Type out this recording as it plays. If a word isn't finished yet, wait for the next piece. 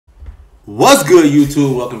What's good,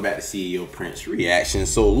 YouTube? Welcome back to CEO Prince Reaction.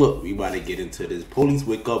 So look, we about to get into this police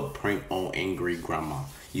wake up prank on angry grandma.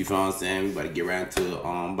 You feel what I'm saying? We about to get right into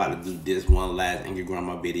about to do this one last angry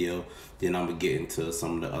grandma video. Then I'm gonna get into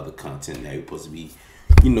some of the other content that we're supposed to be,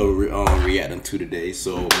 reacting to today.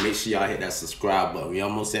 So make sure y'all hit that subscribe button. We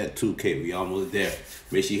almost at 2K. We almost there.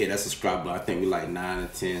 Make sure you hit that subscribe button. I think we like 9 or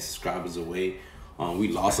 10 subscribers away. We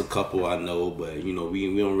lost a couple, I know, but we don't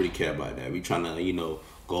really care about that. We trying to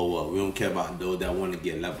go up. We don't care about those that want to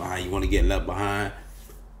get left behind. You want to get left behind?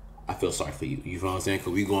 I feel sorry for you. You feel what I'm saying?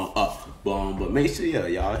 Because we going up. But make sure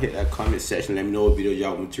y'all hit that comment section. Let me know what video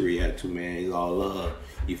y'all want to react to, man. It's all love.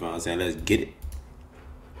 You feel what I'm saying? Let's get it.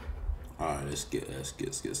 All right, let's get. Let's go.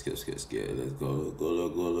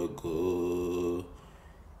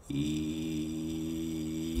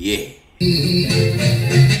 Yeah.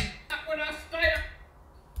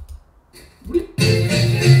 What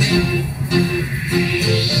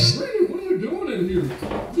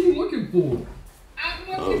are you looking for? I'm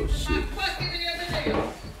looking for my fucking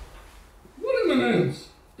M&M's. What M&M's?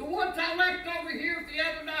 The ones I left over here the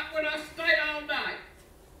other night when I stayed all night.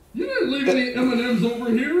 You didn't leave any M&M's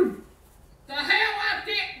over here. The hell I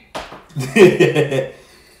didn't.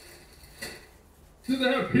 Do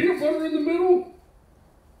they have peanut butter in the middle?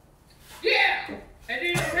 Yeah, and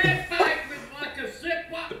in a red bag with like a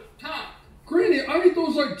Ziploc top. Granny, I ate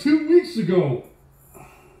those like 2 weeks ago.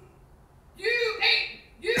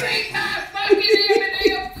 You ate my fucking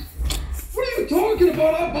M&M's. What are you talking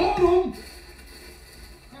about? I bought them.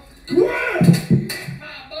 Quit! You ate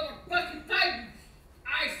my motherfucking thing.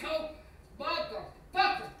 Asshole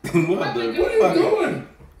motherfucker. What are you doing?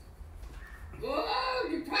 Oh,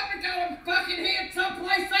 you probably got them fucking hid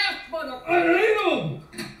someplace else, motherfucker. I ate them.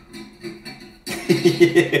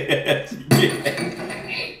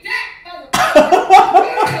 Eat that,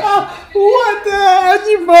 motherfucker. What the hell?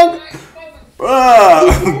 You fucking...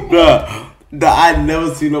 Bruh, I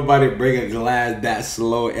never seen nobody break a glass that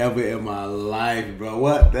slow ever in my life, bro.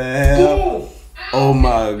 What the hell? Oh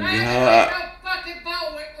my god. That fucking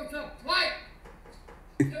bowl, it was a plate.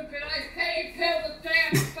 Stupid, I can't even tell the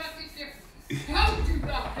damn fucking difference. Told you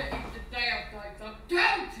not to eat the damn things. I told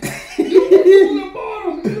you. You were the one that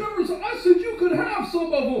bought them. I said you could have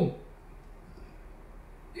some of them.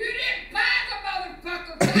 You didn't buy the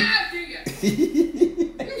motherfucker. I did.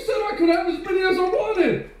 You said I could have as many as I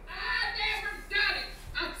wanted. I never done it.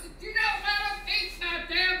 I said, you don't let them eat my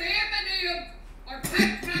damn M&M's or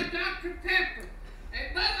touch my Dr. Pepper.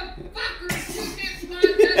 And motherfuckers, you didn't want them to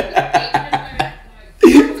eat the damn thing.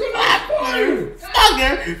 You could have fired.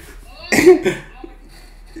 Fucker.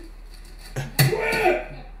 Quit.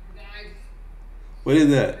 Nice. What is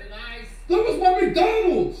that? Nice. That was my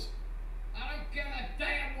McDonald's. I don't give a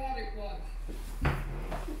damn what it was.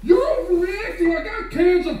 You're overreacting. I got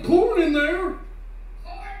cans of corn in there. Or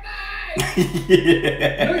mine.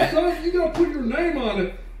 Next time, you gotta put your name on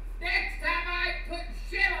it. Next time I ain't putting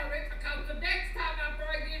shit on it because the next time I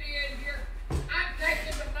bring it in here, I'm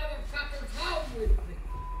taking the motherfuckers home with me.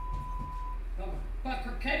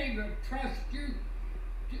 Motherfucker can't even trust you.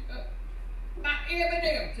 My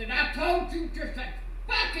M&M's, and I told you just a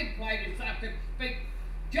fucking plain as I can speak.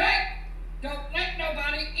 Jake, don't let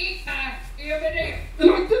nobody eat my M&M's.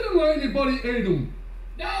 And I didn't let anybody eat them.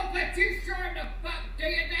 No, but you sure the fuck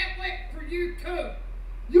did. That went for you too.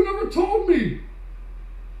 You never told me.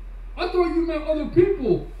 I thought you meant other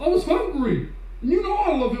people. I was hungry. And you know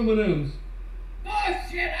I love M&M's.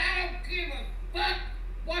 Bullshit, I don't give a fuck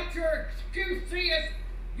what your excuse is.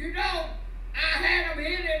 You know, I had them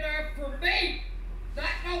hid in there for me.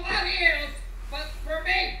 Not nobody else, but for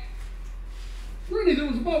me. Granny, there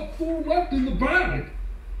was about 4 left in the bag.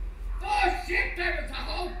 Bullshit, there was a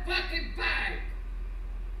whole fucking bag.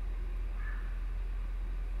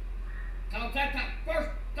 Cause that's the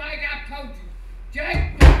first thing I told you.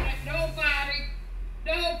 Jake, don't let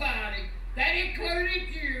nobody, that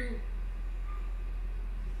included you,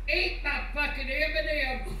 eat my fucking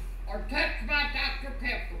M&M's or touch my Dr.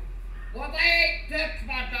 Pepper. Well, they ain't touched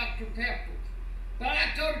my Dr. Peppers. But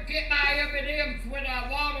I go to get my M&M's when I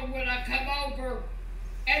want them when I come over.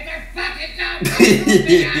 And they're fucking gone. I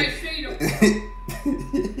see them.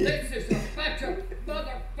 This is a bunch of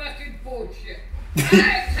motherfucking bullshit.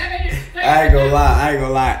 I ain't gonna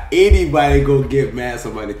lie. Anybody go get mad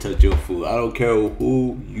somebody touch your food. I don't care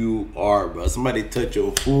who you are, bro. Somebody touch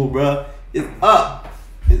your food, bro. It's up.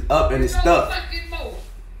 It's up and it's stuck.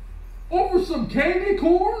 Over some candy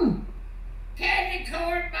corn? Candy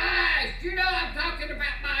corn pies. You know I'm talking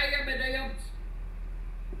about my M&M's.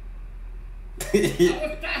 I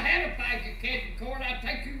wish I had a bag of candy corn. I'd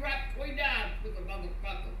take you right between the eyes with a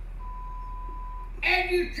motherfucker. And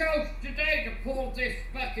you chose today to pull this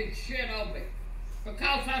fucking shit on me.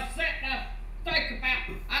 Because I sat and think about,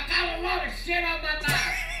 I got a lot of shit on my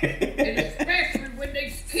mind. And especially when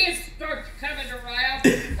these kids start coming around,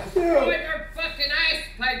 throwing their fucking ice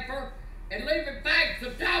paper and leaving bags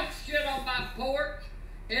of dog shit on my porch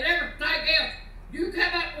and everything else. You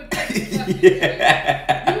come up with this fucking shit. You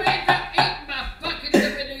end up eating my fucking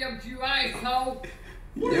M&M's, you asshole.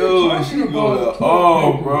 Yo, she going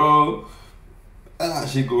oh, bro.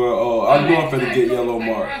 She going oh. I'm going for the get yellow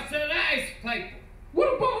mark. I said ice paper.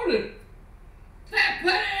 What about it? They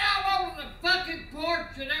put it all over the fucking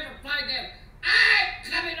porch and everything else. I ain't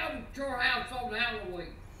coming over to your house on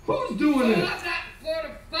Halloween. Who's doing So it? I'm not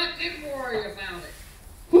gonna fucking worry about it.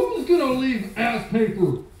 Who's gonna leave ass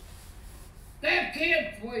paper? Them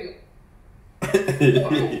kids will. What?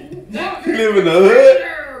 You live in the hood?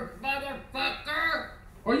 Motherfucker.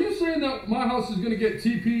 Are you saying that my house is gonna get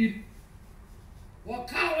TP'd? Well,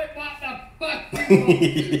 call it what the fuck you want.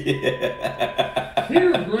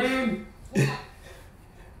 Here, Gran. What?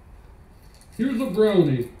 Here's a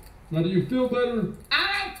brownie. Now, do you feel better?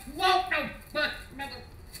 I don't want no fucking mother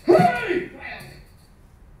Hey! brownie.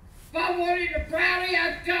 If I wanted a brownie,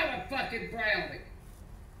 I've got a fucking brownie.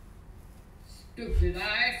 Stupid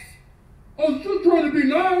ass. I was just trying to be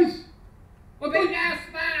nice. I Be thought- nice,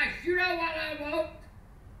 nice. You know what I want?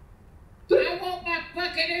 I want my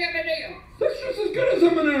fucking M&M's. That's just as good as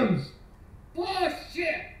M&M's.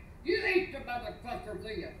 Bullshit. You eat the motherfucker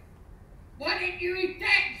then. Why didn't you eat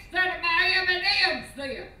that instead of my M&M's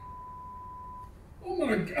then? Oh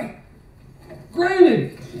my God.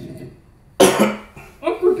 Granny!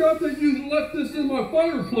 I forgot that you left this in my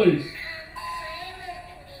fireplace.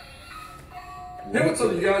 Hey, what's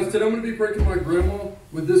up, you guys? Today I'm going to be pranking my grandma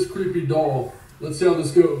with this creepy doll. Let's see how this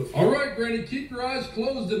goes. All right, Granny, keep your eyes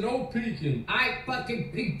closed and no peeking. I ain't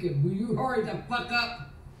fucking peeking. Will you hurry the fuck up?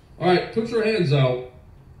 All right, put your hands out.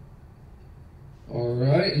 All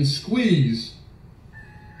right, and squeeze.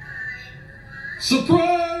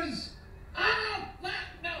 Surprise! Oh, fuck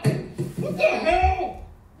no. What the hell?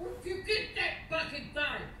 Where'd you get that fucking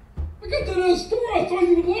thing? I got that at a store. I thought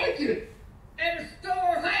you would like it. At a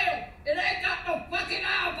store, hell, it ain't got no fucking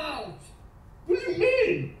eyeballs. What do you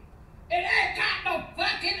mean? It ain't got no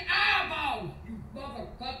fucking eyeballs, you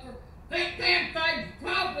motherfucker. That damn thing's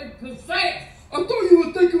probably possessed. I thought you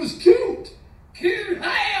would think it was cute. Cute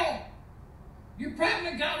hell! You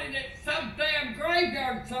probably got it at some damn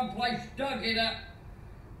graveyard someplace, dug it up.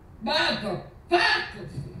 Motherfucker!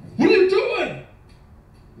 What are you doing?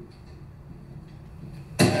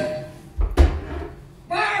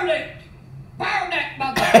 Burn it! Burn that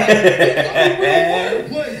motherfucker!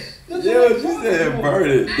 Fireplace. That's Yo, what I'm she talking said about. burn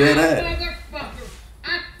it. Dead ass. Motherfucker! I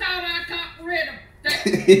thought I got rid of that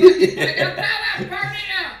fucking thing. I thought I burned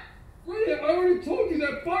it up! Wait, I already told you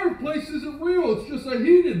that fireplace isn't real. It's just a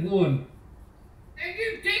heated one. And you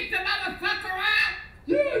dig the motherfucker out?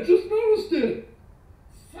 Yeah, I just noticed it.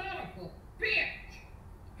 Son of a bitch!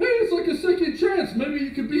 Hey, it's like a second chance. Maybe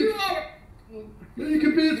you could be. You are. Maybe you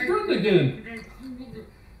could be his friend again.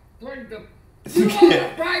 Bring the. You want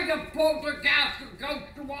to bring the poltergeist or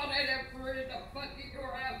ghost or whatever in the fucking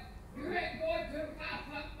your house? You ain't going to my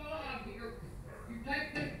fucking lawn here. You take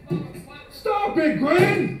this motherfucker. Stop it,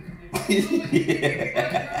 Gran.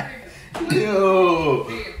 Yo,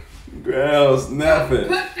 girl, snapping.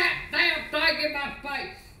 Put that damn thing in my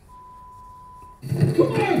face.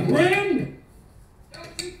 Come on, Gran.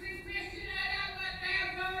 Don't you be fishing that out that damn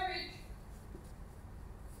garbage.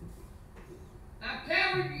 I'm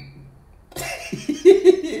telling you.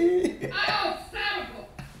 Oh, son of a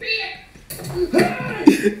bitch.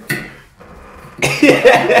 Hey!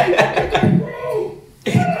 Bro!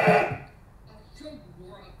 I'll show you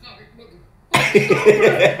where I got it, motherfucker.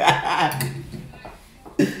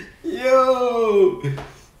 Yo.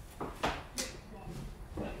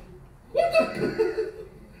 What the?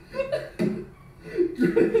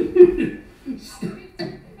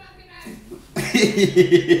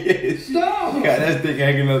 Stop! Got that stick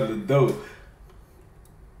hanging up the door. Come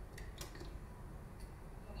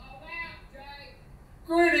on out, Jay.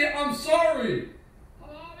 Granny, I'm sorry. Come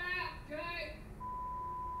on out, Jay.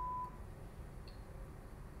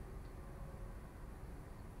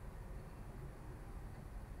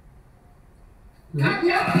 Come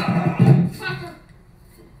here, fucker.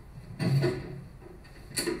 I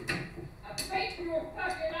beat your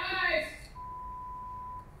fucking eyes.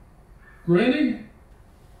 Granny?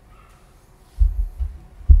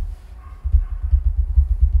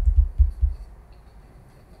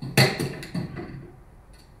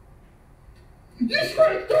 You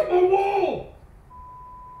scratched up my wall!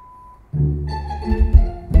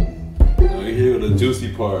 Oh, you hear the juice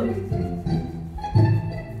pussy part.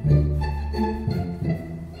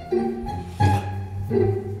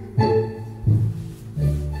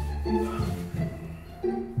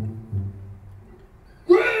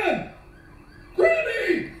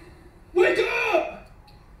 Granny! Wake up!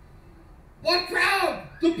 What's wrong?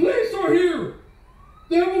 The police are here!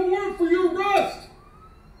 They have a warrant for your arrest!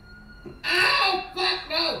 Oh, fuck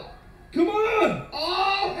no! Come on!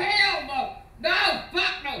 Oh, hell no! No,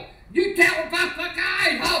 fuck no! You tell my fucking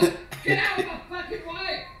eyes, ho! Get out of my fucking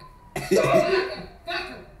way!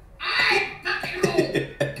 Motherfucker! I ain't fucking home!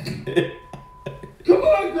 Come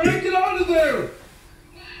on, Gran, get out of there!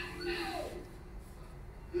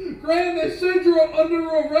 Gran, they said you're under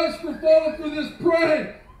arrest for falling for this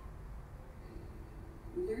prank!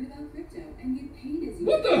 Learn about crypto and get paid as you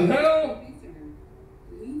What the hell?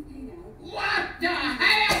 We've paid out. What the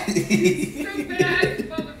hell? Stupid ass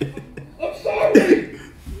motherfucker! I'm sorry!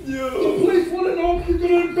 The police want to know if you're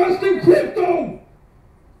gonna invest in crypto!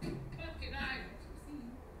 Fucking eyes!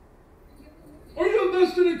 Are you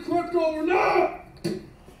invested in crypto or not?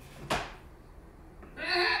 I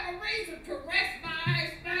have a reason to rest my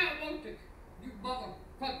eyes now, won't you? You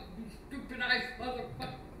motherfucker, you stupid ass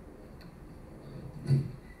motherfucker!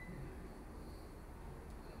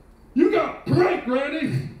 You got pranked, Granny!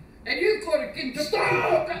 And you could have get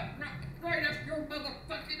Stop! right up your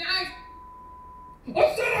motherfucking eyes!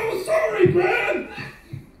 I said I was sorry, Gran!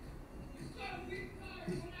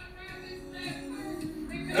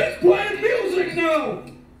 It's playing music now!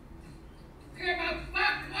 Give a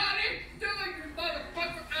fuck what it's doing, you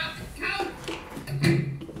motherfucker! I'll count!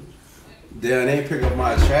 Damn, they ain't pick up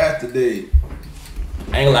my trash today.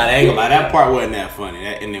 I ain't gonna lie, that part wasn't that funny.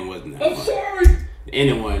 That ending wasn't that I'm funny. sorry! The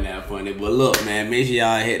ending wasn't that funny. But look, man, make sure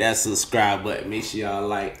y'all hit that subscribe button. Make sure y'all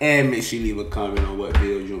like, and make sure you leave a comment on what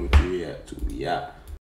videos you want me to react to. Yeah.